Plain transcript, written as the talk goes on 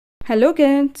Hello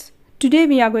kids, today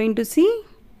we are going to see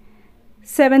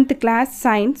 7th class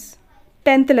science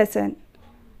 10th lesson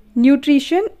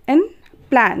nutrition in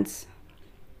plants.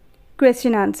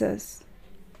 Question answers.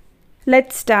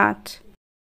 Let's start.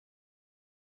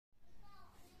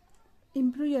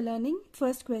 Improve your learning.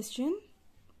 First question.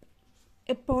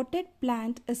 A potted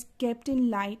plant is kept in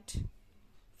light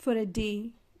for a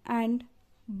day and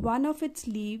one of its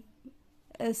leaves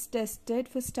is tested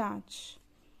for starch.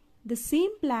 The same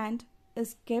plant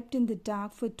is kept in the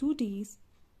dark for 2 days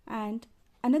and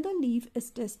another leaf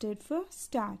is tested for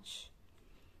starch.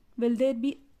 Will there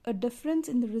be a difference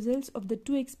in the results of the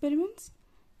two experiments?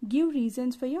 Give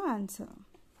reasons for your answer.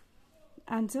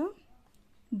 Answer.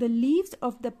 The leaves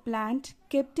of the plant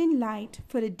kept in light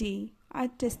for a day are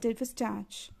tested for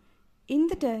starch. In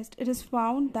the test, it is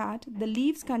found that the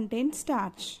leaves contain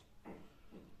starch.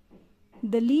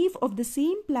 The leaf of the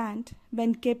same plant,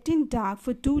 when kept in dark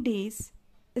for 2 days,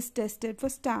 is tested for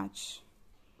starch.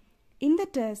 In the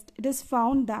test, it is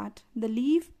found that the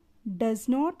leaf does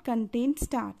not contain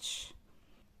starch.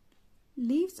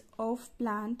 Leaves of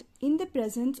plant in the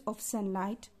presence of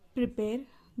sunlight prepare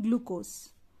glucose.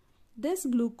 This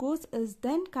glucose is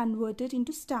then converted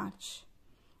into starch.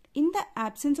 In the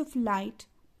absence of light,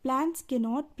 plants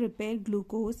cannot prepare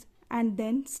glucose and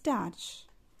then starch.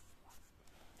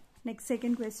 Next,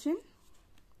 second question.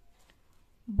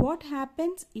 What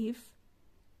happens if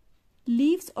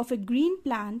leaves of a green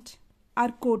plant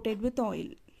are coated with oil?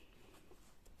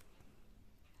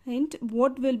 Hint,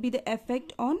 what will be the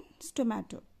effect on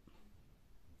stomata?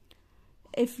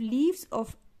 If leaves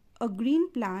of a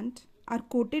green plant are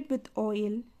coated with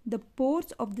oil, the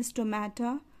pores of the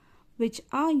stomata, which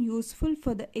are useful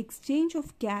for the exchange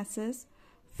of gases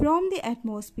from the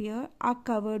atmosphere, are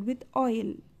covered with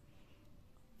oil.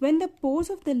 When the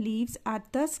pores of the leaves are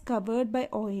thus covered by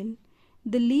oil,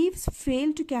 the leaves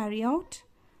fail to carry out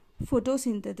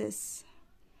photosynthesis.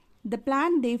 The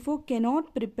plant therefore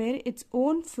cannot prepare its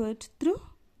own food through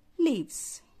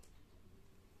leaves.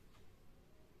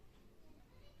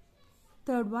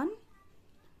 Third one.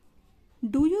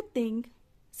 Do you think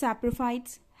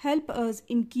saprophytes help us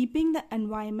in keeping the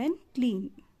environment clean?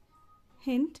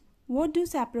 Hint, what do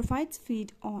saprophytes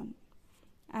feed on?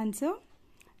 Answer.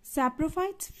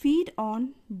 Saprophytes feed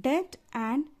on dead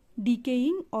and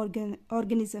decaying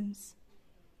organisms.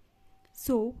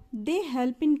 So, they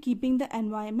help in keeping the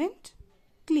environment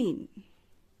clean.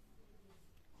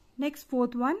 Next,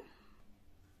 fourth one.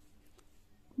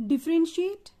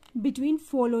 Differentiate between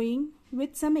following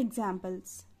with some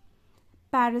examples.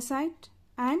 Parasite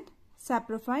and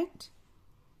saprophyte,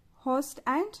 host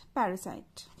and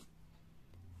parasite.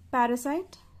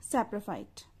 Parasite,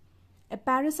 saprophyte. A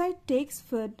parasite takes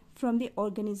food from the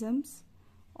organisms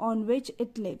on which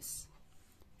it lives.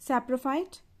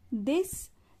 Saprophyte, they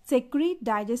secrete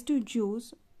digestive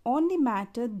juice on the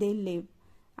matter they live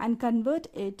and convert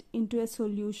it into a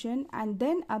solution and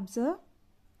then absorb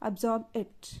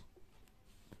it.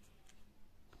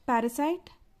 Parasite,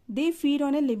 they feed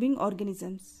on a living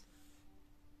organisms.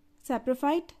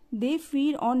 Saprophyte, they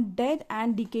feed on dead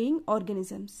and decaying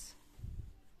organisms.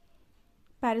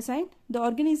 Parasite, the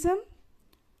organism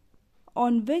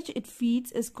on which it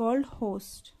feeds is called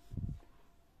host.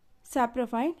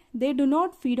 Saprophyte, they do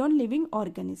not feed on living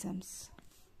organisms.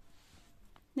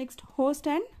 Next, host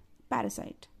and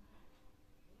parasite.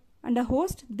 Under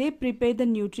host, they prepare the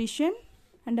nutrition.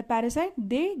 Under parasite,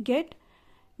 they get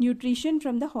nutrition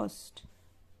from the host.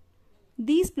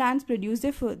 These plants produce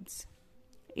their foods.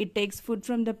 It takes food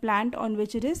from the plant on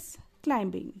which it is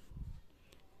climbing.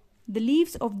 The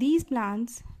leaves of these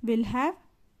plants will have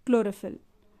chlorophyll.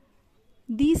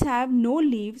 These have no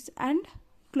leaves and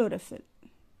chlorophyll.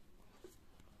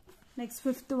 Next,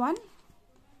 fifth one.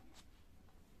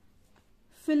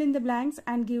 Fill in the blanks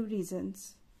and give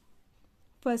reasons.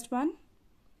 First one.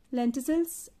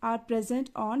 Lenticels are present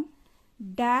on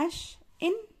dash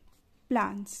in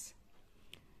plants.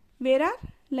 Where are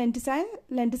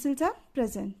lenticels are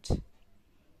present?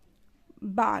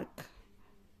 Bark.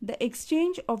 The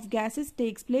exchange of gases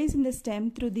takes place in the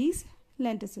stem through these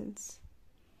lenticels.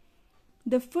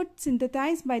 The food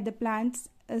synthesized by the plants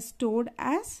is stored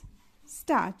as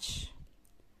starch.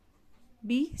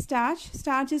 B. Starch.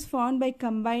 Starch is formed by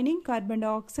combining carbon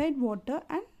dioxide, water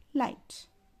and light.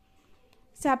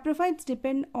 Saprophytes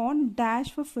depend on dash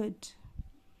for food.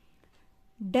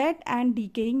 Dead and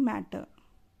decaying matter.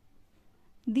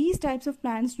 These types of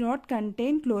plants do not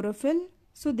contain chlorophyll,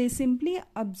 so they simply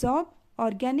absorb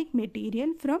organic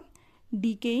material from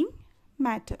decaying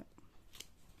matter.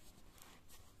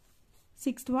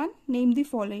 Sixth one, name the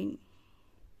following.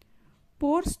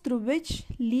 Pores through which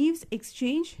leaves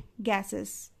exchange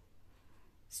gases.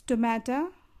 Stomata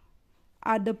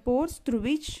are the pores through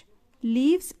which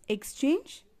leaves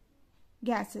exchange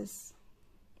gases.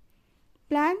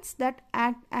 Plants that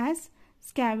act as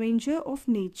scavenger of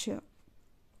nature.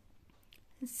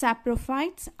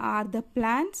 Saprophytes are the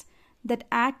plants that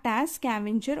act as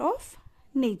scavenger of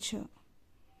nature.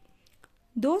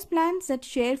 Those plants that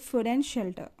share food and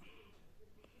shelter.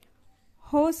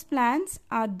 Host plants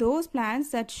are those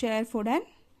plants that share food and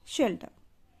shelter.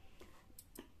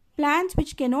 Plants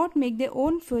which cannot make their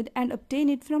own food and obtain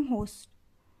it from hosts.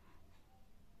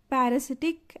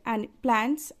 Parasitic and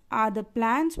plants are the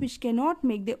plants which cannot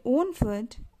make their own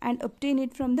food and obtain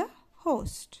it from the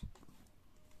host.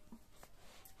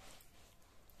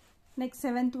 Next,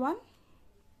 seventh one.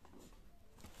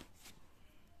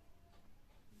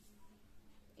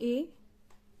 A.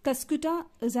 Cuscuta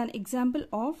is an example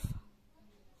of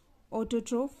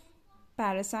autotroph,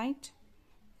 parasite,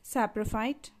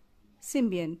 saprophyte,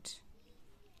 symbiont.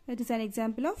 It is an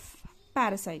example of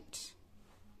parasite.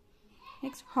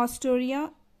 Next,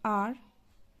 Haustoria are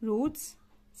roots,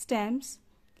 stems,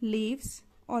 leaves,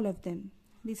 all of them.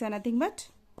 These are nothing but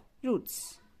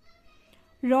roots.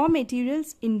 Raw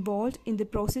materials involved in the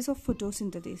process of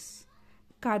photosynthesis.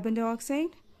 Carbon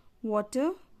dioxide,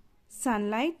 water,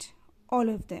 sunlight, all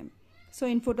of them. So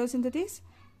in photosynthesis,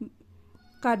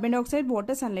 carbon dioxide,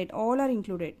 water, sunlight, all are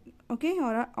included. Okay,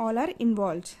 or all are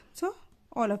involved. So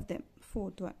all of them.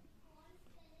 Fourth one.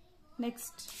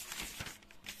 Next.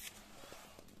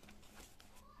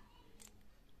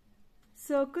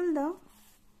 Circle the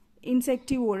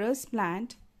insectivorous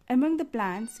plant among the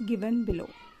plants given below.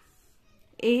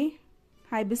 A.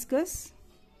 Hibiscus.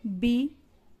 B.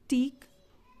 Teak.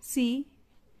 C.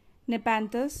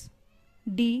 Nepenthes.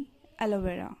 D. Aloe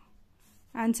vera.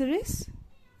 Answer is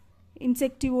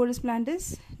insectivorous plant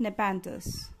is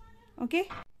Nepenthes. Okay.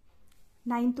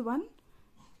 Ninth one.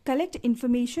 Collect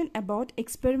information about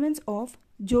experiments of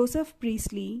Joseph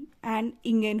Priestley and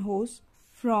Ingenhousz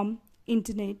from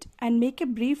internet and make a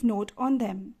brief note on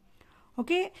them.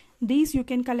 Okay, these you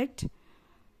can collect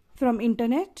from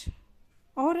internet,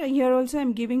 or here also I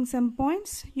am giving some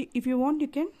points. If you want, you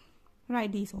can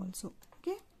write these also.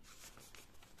 Okay.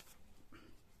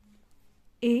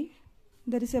 A.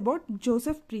 That is about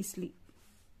Joseph Priestley.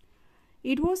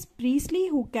 It was Priestley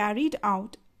who carried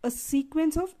out a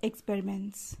sequence of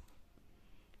experiments.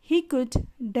 He could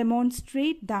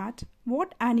demonstrate that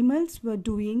what animals were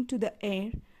doing to the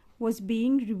air was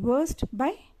being reversed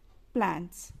by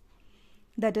plants.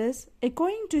 That is,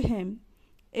 according to him,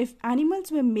 if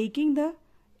animals were making the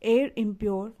air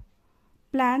impure,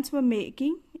 plants were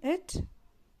making it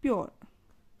pure.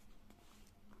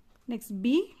 Next,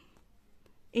 B.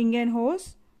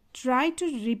 Ingenhousz tried to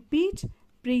repeat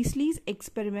Priestley's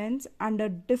experiments under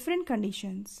different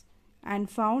conditions and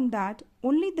found that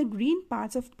only the green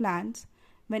parts of plants,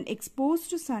 when exposed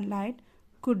to sunlight,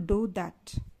 could do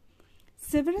that.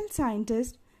 Several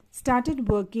scientists started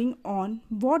working on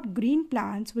what green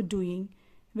plants were doing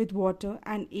with water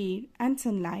and air and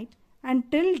sunlight, and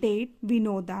till date we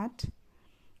know that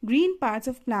green parts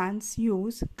of plants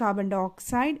use carbon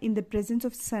dioxide in the presence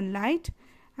of sunlight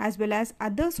as well as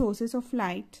other sources of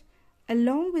light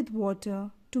along with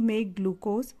water to make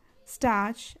glucose,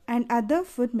 starch and other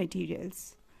food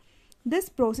materials. This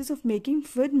process of making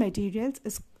food materials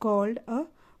is called a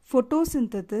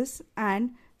photosynthesis,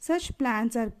 and such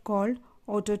plants are called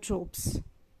autotrophs.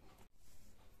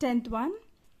 10th one.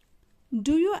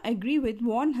 Do you agree with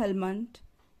von Helmont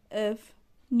if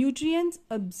nutrients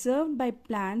observed by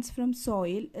plants from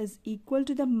soil is equal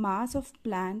to the mass of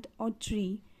plant or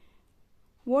tree?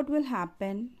 What will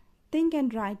happen? Think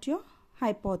and write your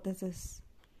hypothesis.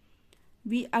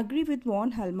 We agree with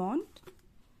von Helmont.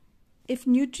 If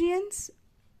nutrients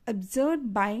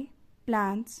observed by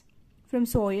plants from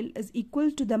soil is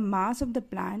equal to the mass of the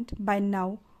plant, by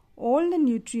now all the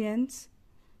nutrients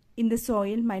in the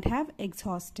soil might have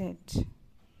exhausted.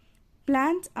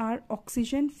 Plants are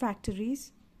oxygen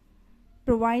factories,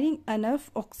 providing enough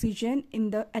oxygen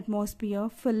in the atmosphere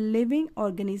for living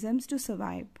organisms to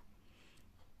survive.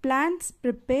 Plants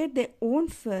prepare their own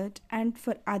food and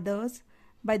for others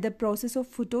by the process of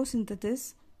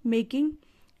photosynthesis, making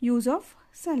use of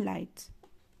sunlight.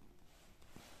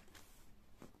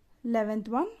 11th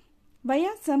one. Why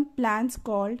are some plants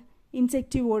called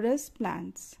insectivorous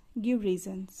plants? Give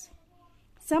reasons.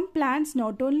 Some plants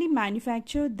not only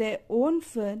manufacture their own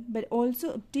food but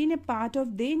also obtain a part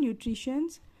of their nutrition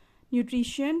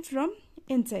from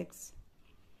insects.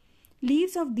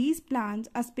 Leaves of these plants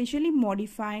are specially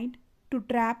modified to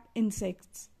trap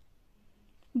insects.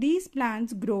 These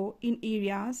plants grow in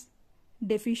areas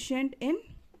deficient in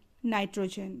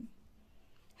nitrogen.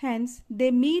 Hence,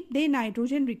 they meet their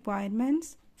nitrogen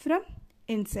requirements from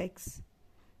insects.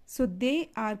 So, they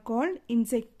are called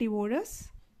insectivorous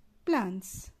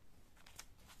plants.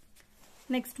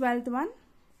 Next, 12th one.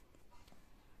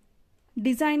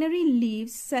 Designery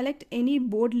leaves. Select any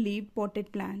broad-leaved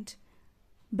potted plant.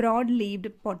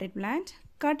 Broad-leaved potted plant.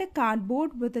 Cut a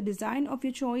cardboard with a design of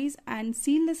your choice and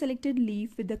seal the selected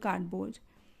leaf with the cardboard.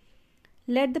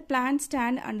 Let the plant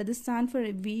stand under the sun for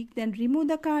a week, then remove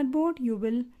the cardboard. You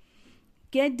will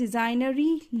get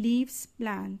designery leaves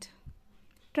plant.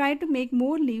 Try to make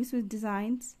more leaves with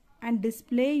designs and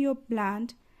display your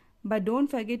plant, but don't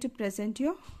forget to present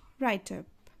your write-up.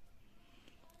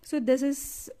 So this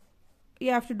is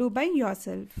you have to do by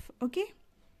yourself. Okay.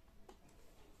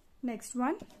 Next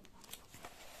one.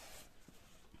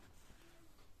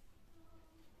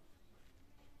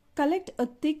 Collect a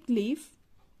thick leaf.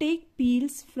 Take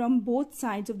peels from both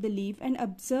sides of the leaf and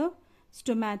observe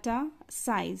stomata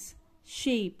size,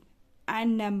 shape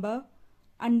and number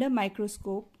under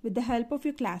microscope with the help of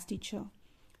your class teacher.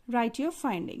 Write your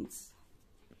findings.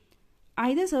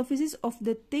 Either surfaces of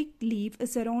the thick leaf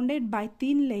is surrounded by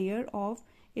thin layer of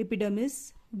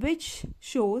epidermis which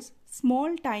shows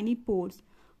small tiny pores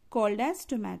called as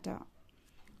stomata.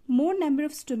 More number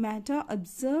of stomata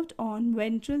observed on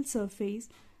ventral surface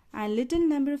and little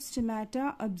number of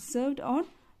stomata observed on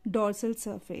dorsal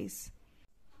surface.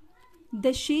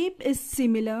 The shape is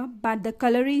similar, but the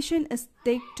coloration is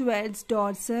thick towards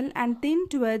dorsal and thin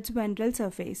towards ventral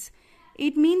surface.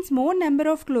 It means more number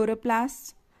of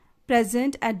chloroplasts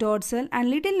present at dorsal and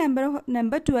little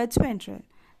number towards ventral.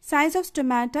 Size of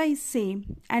stomata is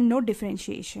same and no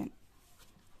differentiation.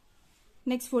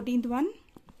 Next, 14th one.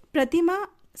 Pratima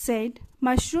said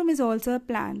mushroom is also a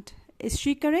plant. Is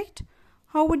she correct?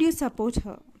 How would you support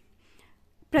her?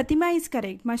 Pratima is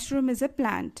correct. Mushroom is a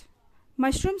plant.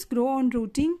 Mushrooms grow on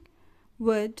rotting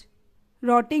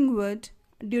wood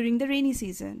during the rainy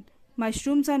season.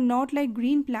 Mushrooms are not like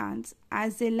green plants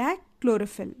as they lack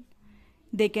chlorophyll.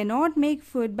 They cannot make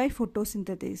food by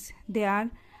photosynthesis. They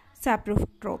are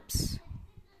saprotrophs.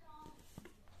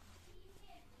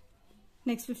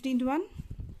 Next, 15th one.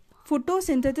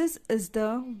 Photosynthesis is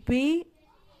the way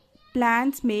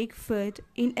plants make food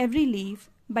in every leaf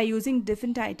by using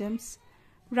different items.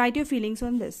 Write your feelings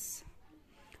on this.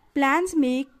 Plants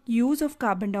make use of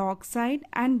carbon dioxide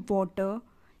and water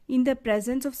in the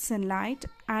presence of sunlight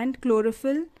and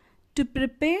chlorophyll to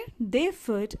prepare their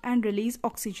food and release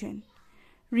oxygen.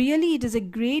 Really, it is a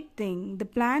great thing. The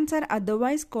plants are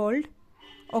otherwise called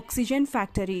oxygen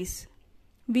factories.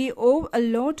 We owe a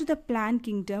lot to the plant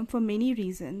kingdom for many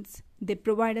reasons. They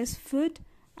provide us food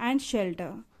and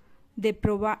shelter. They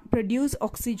produce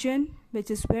oxygen,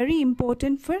 which is very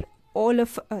important for all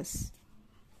of us.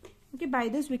 Okay, by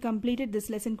this we completed this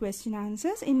lesson question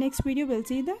answers. In next video, we'll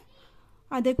see the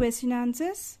other question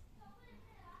answers.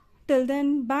 Till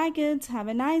then, bye kids. Have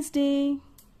a nice day.